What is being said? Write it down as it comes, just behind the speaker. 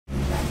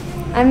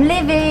I'm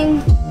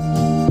leaving.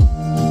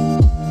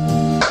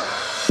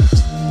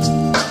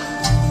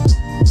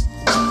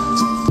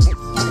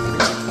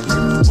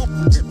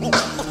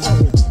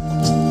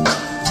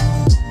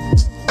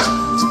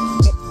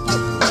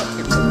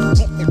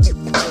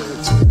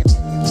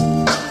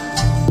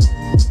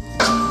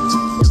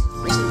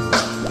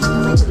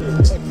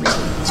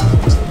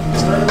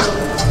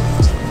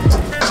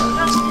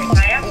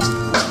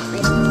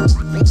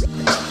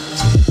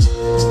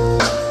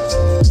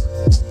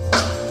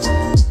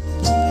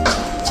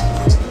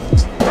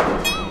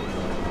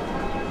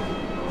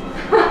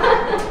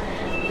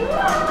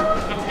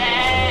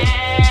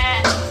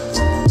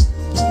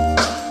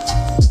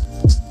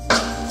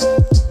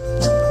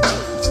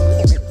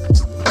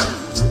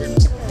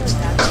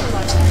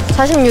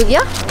 (46이야)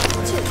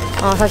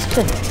 아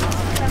 47.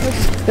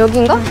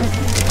 여긴가?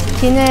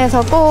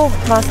 기내에서 꼭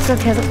마스크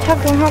계속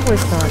착용하고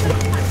있어야 돼.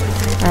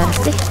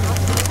 알았지?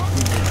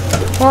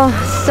 와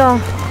진짜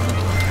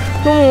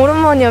너무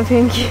오랜만이야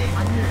비행기.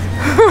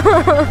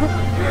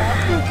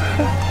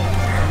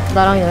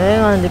 나랑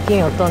여행하는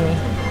느낌이 어떠니?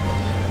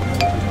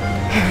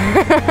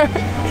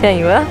 그냥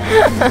이거야?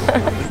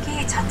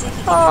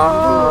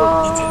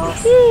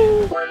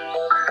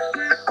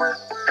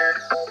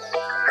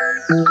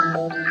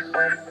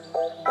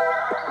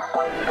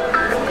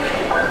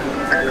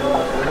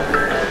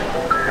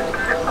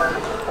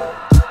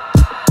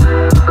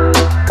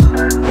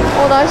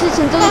 날씨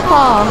진짜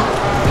좋다.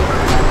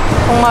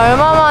 정말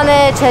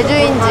얼마만에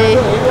제주인지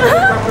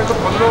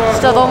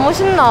진짜 너무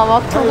신나.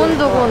 막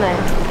두근두근해.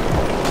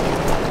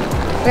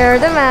 Wear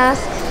the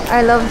mask.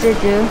 I love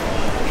Jeju.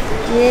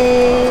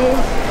 예.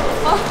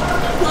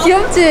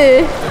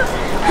 귀엽지?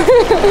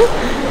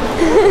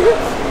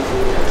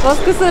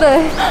 마스크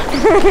쓰래.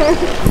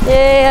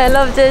 예, I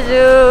love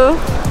Jeju.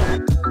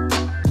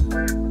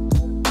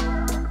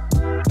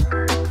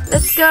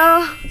 Let's go.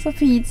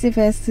 소피 이즈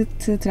베스트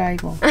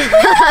드라이버.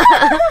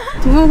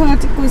 동영상을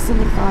찍고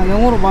있으니까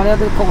영어로 말해야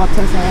될 것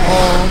같아서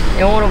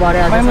영어로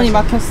말해야 돼. 말문이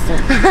막혔어.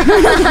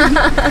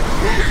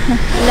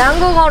 근데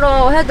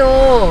한국어로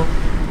해도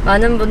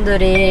많은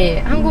분들이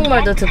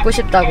한국말도 듣고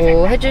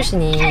싶다고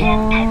해주시니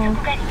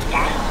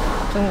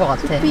좋은 것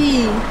같아.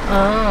 소피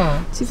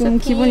지금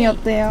소피. 기분이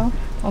어때요?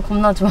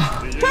 겁나 좋아.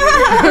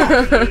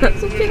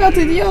 소피가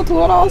드디어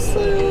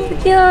돌아왔어요.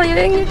 드디어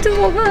여행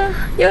유튜버가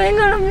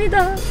여행을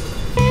합니다.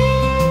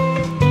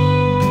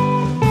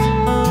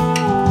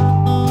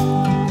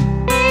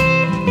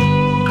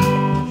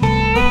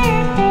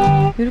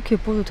 이렇게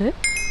예뻐도 돼?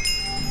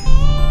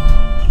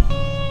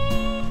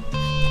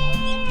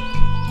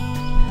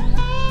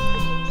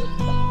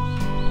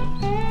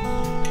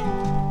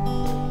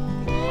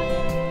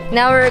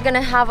 Now we're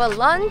gonna have a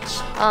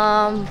lunch.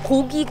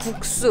 고기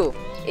국수.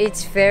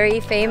 It's very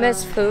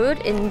famous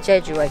food in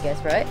Jeju, I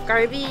guess, right?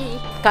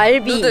 갈비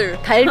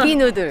누들. 갈비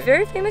누들.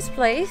 Very famous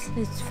place.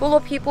 It's full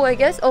of people, I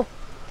guess.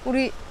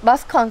 우리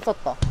마스크 안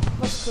썼다.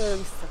 마스크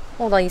여기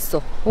있어. 나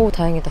있어. 오,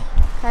 다행이다.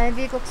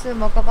 갈비국수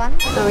먹어봐.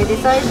 So we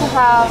decided to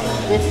have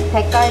this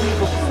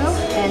백갈비국수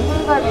and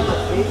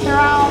흰갈비국수. It's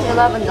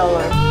around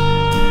 $11.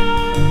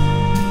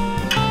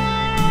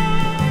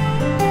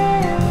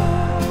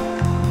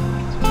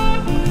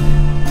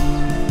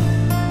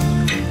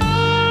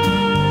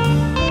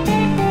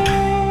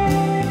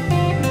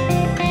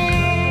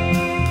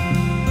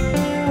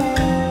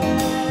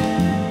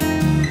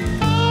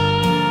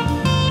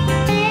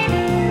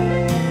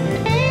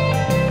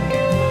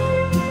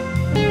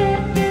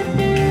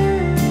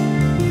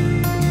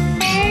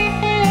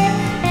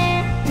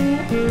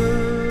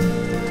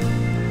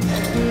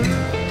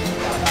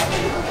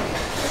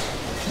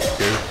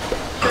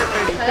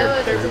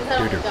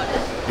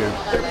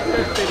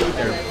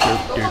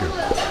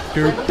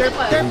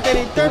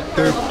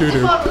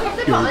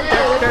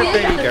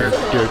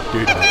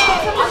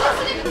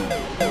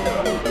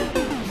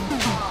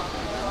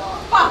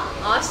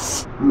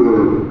 아씨.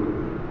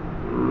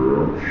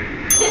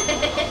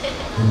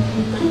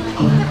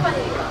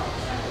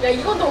 야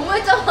이건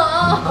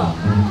너무했잖아.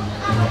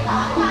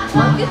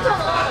 안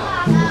깼잖아.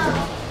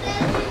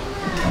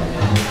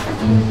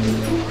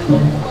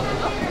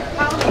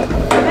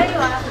 빨리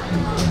와.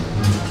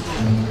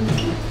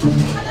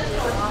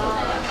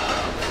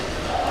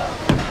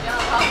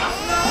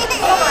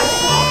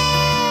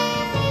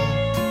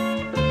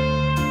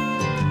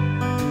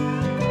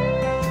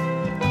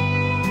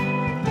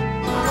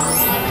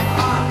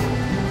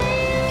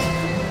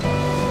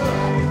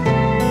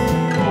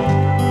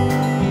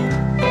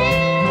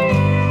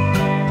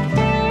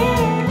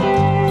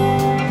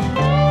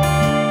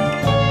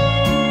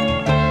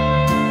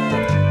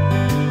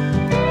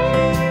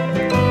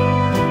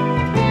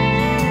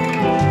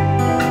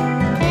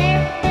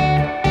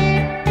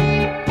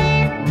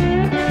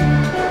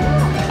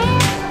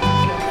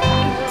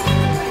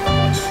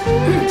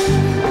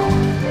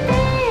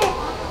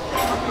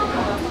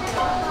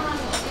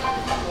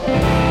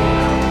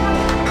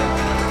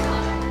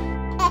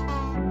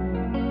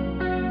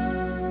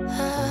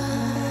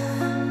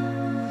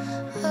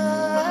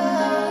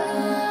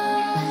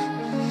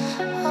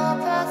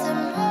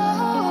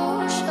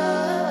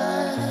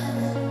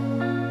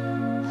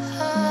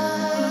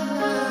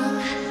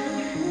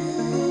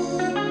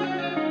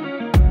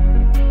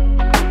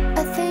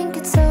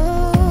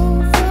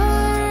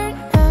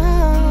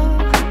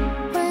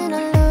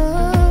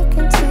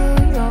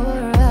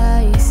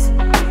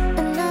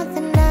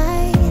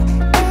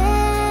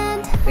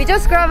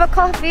 grab a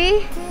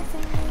coffee.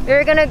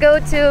 We're gonna go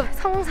to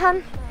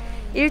성산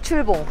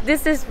일출봉.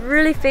 This is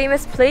really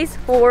famous place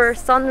for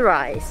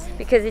sunrise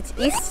because it's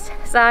east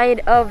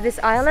side of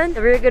this island.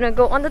 We're gonna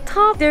go on the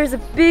top. There's a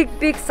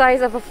big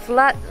size of a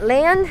flat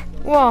land.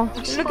 Wow,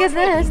 look at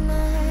this.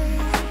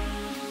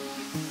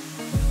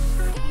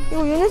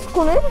 이거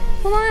유네스코네?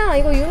 선아야,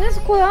 이거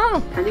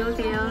유네스코야.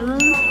 다녀오세요.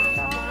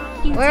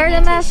 Wear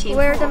the mask,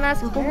 wear the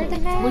mask, wear the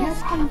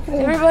mask.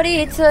 Everybody,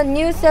 it's a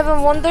new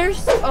 7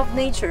 wonders of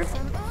nature.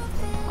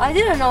 I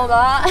didn't know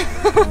that.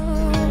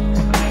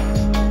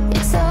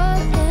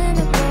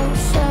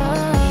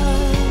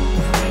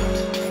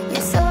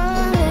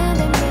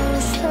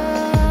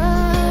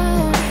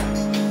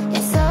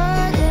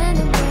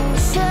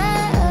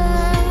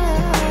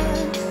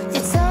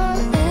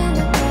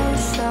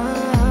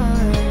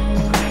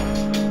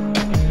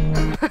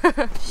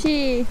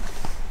 She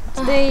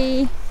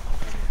today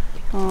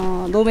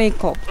no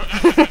makeup.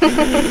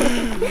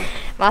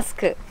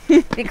 마스크.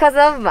 Because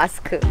of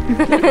마스크.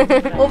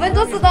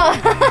 어벤져스다.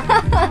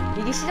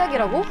 이게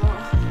시작이라고?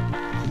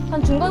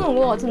 한 중간에 온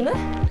거 같은데?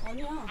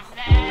 아니야.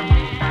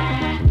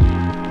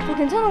 이거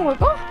괜찮은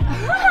걸까?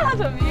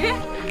 저 위에?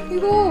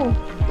 이거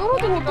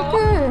떨어지면 어떡해.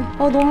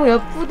 아 너무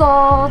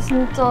예쁘다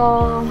진짜.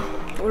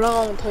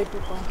 올라가면 더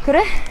예쁠 거야.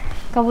 그래?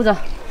 가보자.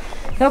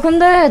 야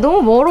근데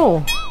너무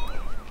멀어.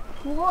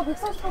 뭐가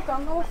 140밖에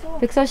안 남았어.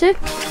 140?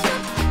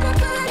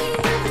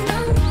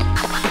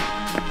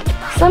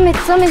 서밋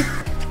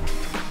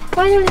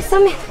파이널리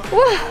서밋.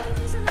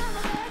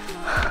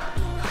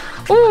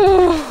 우와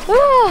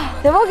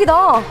우와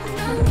대박이다.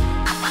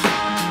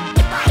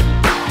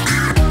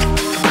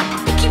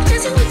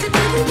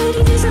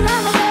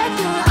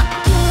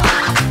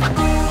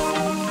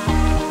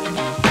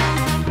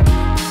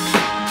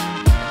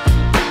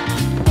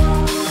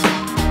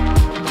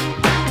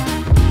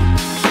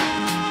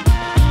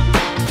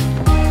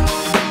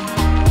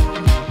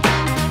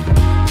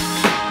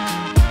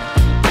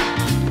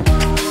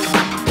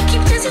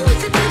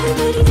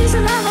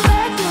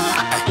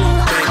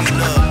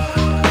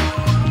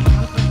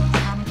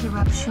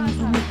 Eruption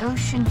in the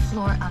ocean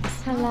floor of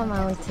Seoul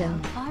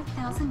Mountain.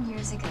 5,000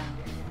 years ago.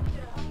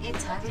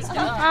 Its height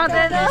아,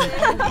 네네.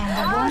 and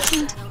the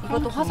Washington.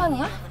 이것도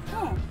화산이야?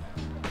 응.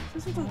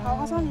 수수도 다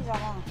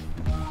화산이잖아.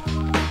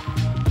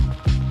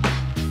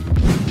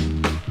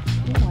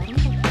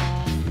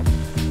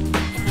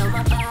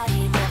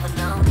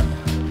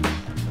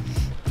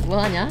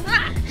 뭐하냐?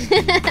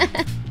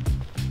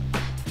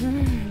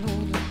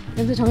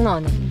 냄새 장난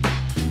아니야.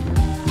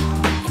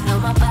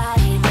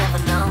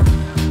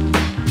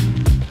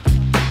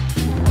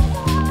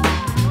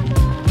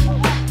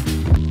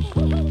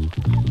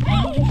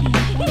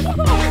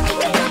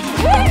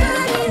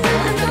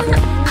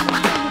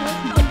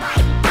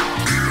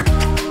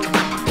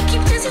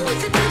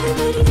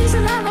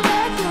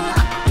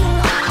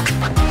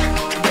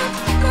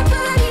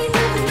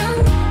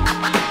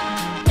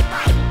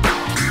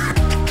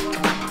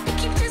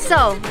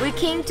 So we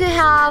came to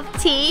have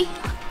tea.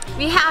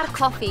 We had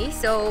coffee,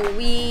 so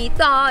we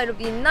thought it would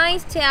be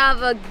nice to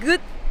have a good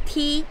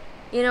tea,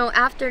 you know,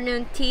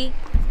 afternoon tea.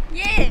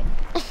 예!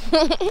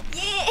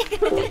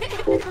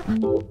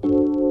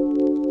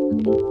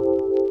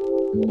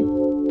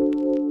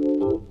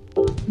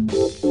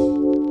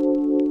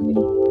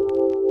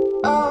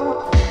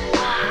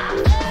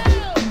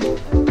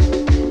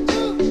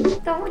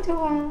 너무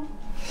좋아.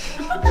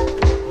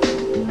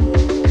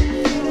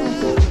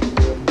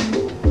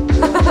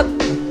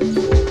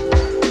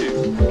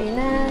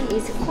 우리는 이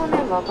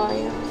스콘을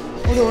먹어요.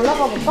 우리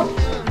올라가 볼까?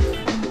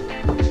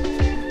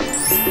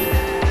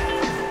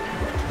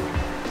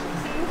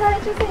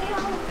 인사해주세요.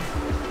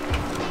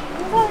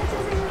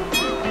 인사해주세요.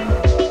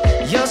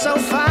 You're so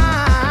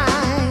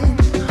fine,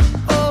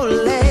 oh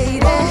lady.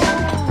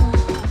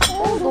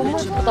 너무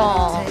예쁘다.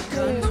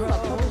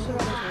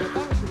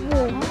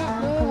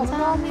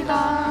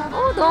 감사합니다.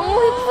 너무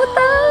예쁘다.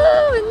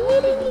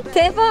 웬일이니?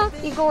 대박.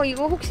 이거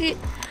혹시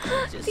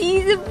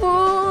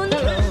비즈본?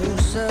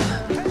 Closer.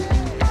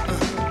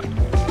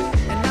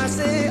 And I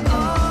say,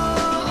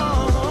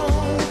 oh,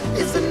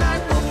 it's the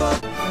night before.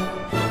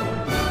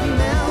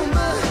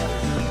 Remember,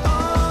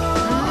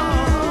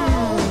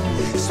 oh,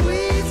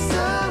 sweet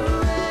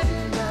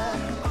surrender.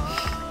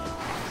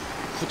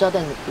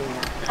 부자된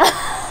느낌이야.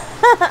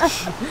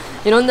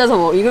 이런 데서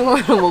뭐 이런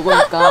걸로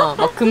먹으니까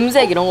막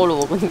금색 이런 걸로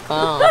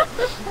먹으니까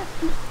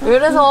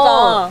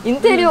그래서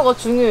인테리어가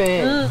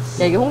중요해. 야,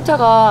 이게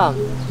홍차가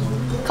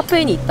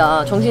카페인이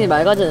있다. 정신이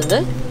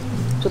맑아지는데?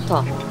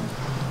 좋다.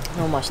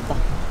 너무 맛있다.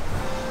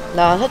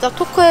 나 살짝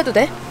토크해도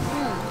돼?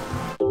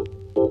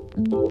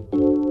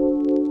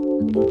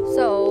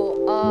 So,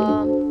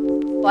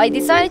 I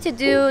decided to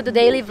do the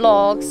daily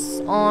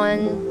vlogs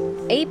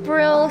on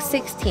April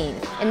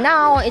 16th. And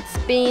now it's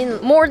been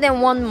more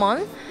than 1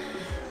 month.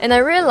 And I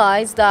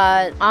realized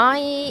that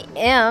I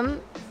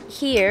am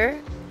here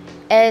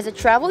as a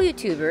travel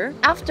YouTuber.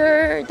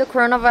 After the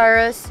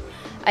coronavirus,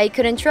 I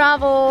couldn't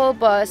travel,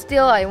 but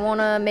still I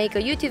want to make a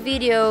YouTube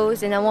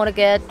videos and I want to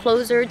get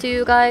closer to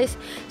you guys.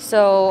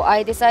 So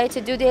I decided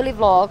to do daily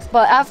vlogs.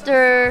 But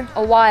after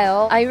a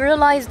while, I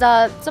realized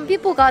that some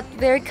people got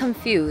very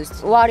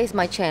confused. What is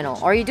my channel?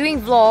 Are you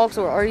doing vlogs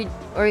or are you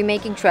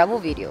making travel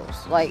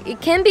videos? Like,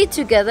 it can be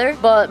together,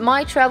 but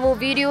my travel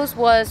videos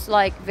was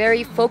like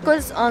very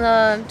focused on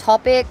a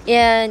topic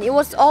and it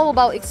was all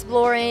about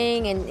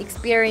exploring and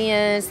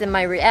experience and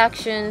my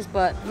reactions,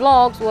 but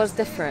vlogs was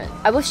different.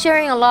 I was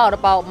sharing a lot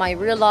about my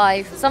real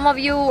life. Some of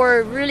you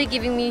were really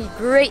giving me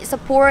great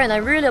support and I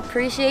really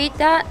appreciate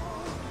that.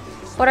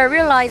 But I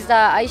realized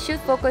that I should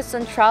focus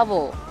on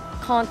travel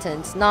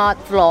content, not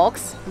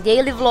vlogs.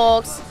 Daily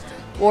vlogs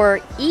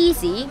were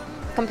easy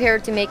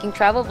compared to making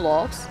travel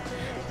vlogs,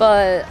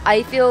 but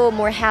I feel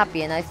more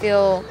happy and I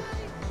feel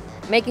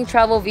making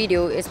travel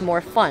video is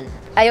more fun.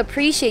 I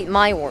appreciate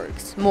my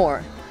works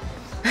more.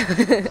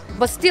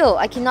 But still,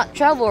 I cannot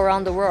travel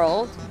around the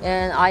world,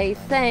 and I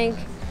think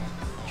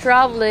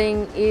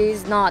traveling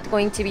is not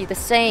going to be the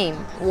same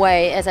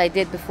way as I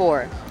did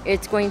before.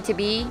 It's going to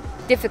be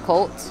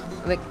difficult,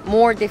 like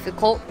more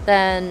difficult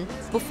than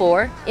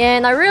before.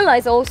 And I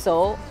realized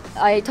also,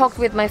 I talked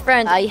with my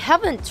friend, I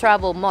haven't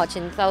traveled much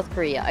in South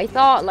Korea. I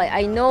thought like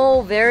I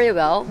know very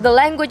well. The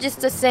language is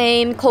the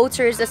same,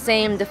 culture is the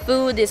same, the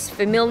food is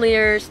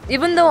familiar.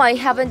 Even though I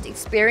haven't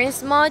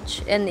experienced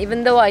much and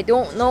even though I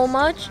don't know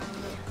much,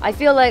 I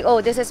feel like,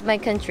 oh, this is my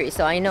country,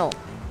 so I know.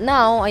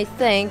 Now I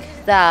think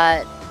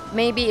that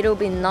maybe it'll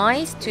be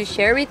nice to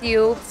share with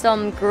you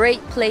some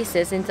great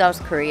places in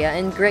South Korea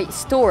and great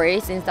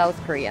stories in South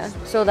Korea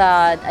so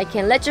that I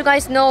can let you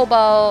guys know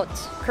about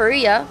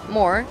Korea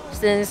more,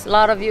 since a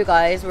lot of you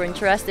guys were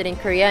interested in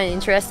Korea and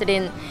interested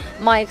in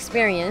my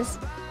experience.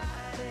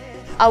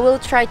 I will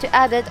try to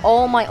edit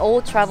all my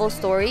old travel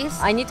stories.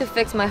 I need to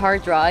fix my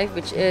hard drive,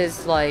 which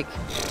is like...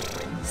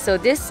 So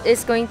this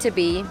is going to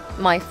be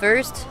my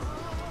first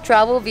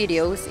travel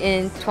videos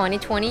in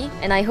 2020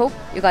 and I hope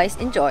you guys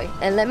enjoy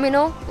and let me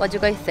know what you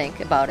guys think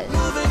about it.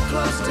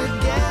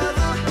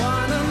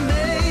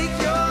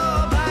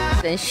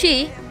 Then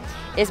she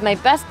is my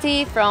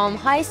bestie from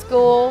high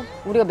school.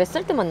 우리가 몇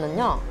살 때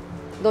만났냐?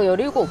 너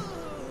 17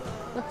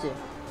 맞지?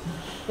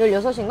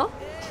 16인가?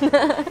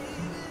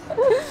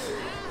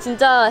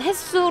 진짜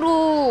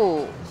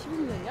횟수로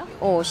 12년이야?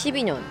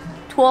 12년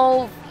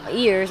 12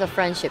 years of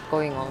friendship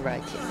going on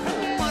right here.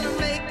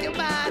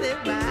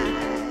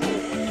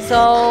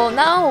 So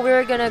now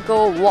we're gonna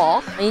go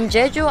walk. In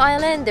Jeju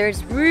Island,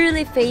 there's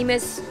really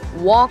famous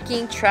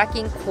walking,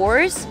 trekking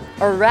course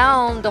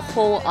around the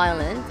whole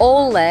island.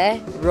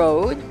 Olle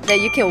Road that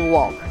you can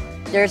walk.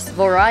 There's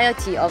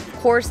variety of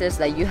courses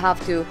that you have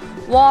to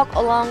walk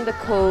along the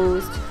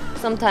coast.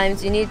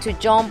 Sometimes you need to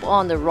jump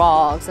on the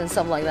rocks and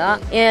stuff like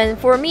that. And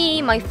for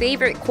me, my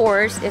favorite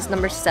course is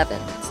number 7.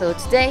 So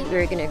today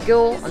we're gonna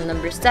go on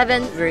number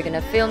 7. We're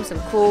gonna film some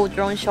cool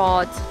drone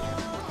shots.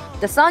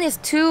 The sun is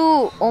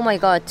too, oh my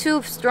god,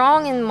 too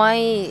strong and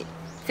my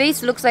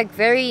face looks like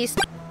very...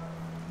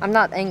 I'm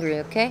not angry,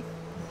 okay?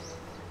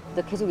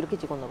 너 계속 이렇게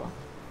찍었나 봐.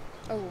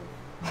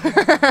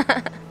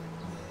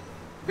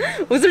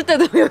 웃을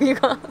때도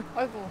여기가.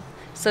 아이고.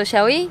 So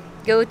shall we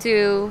go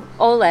to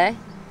Olle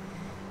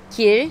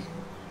길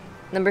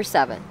number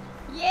 7?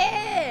 Yeah!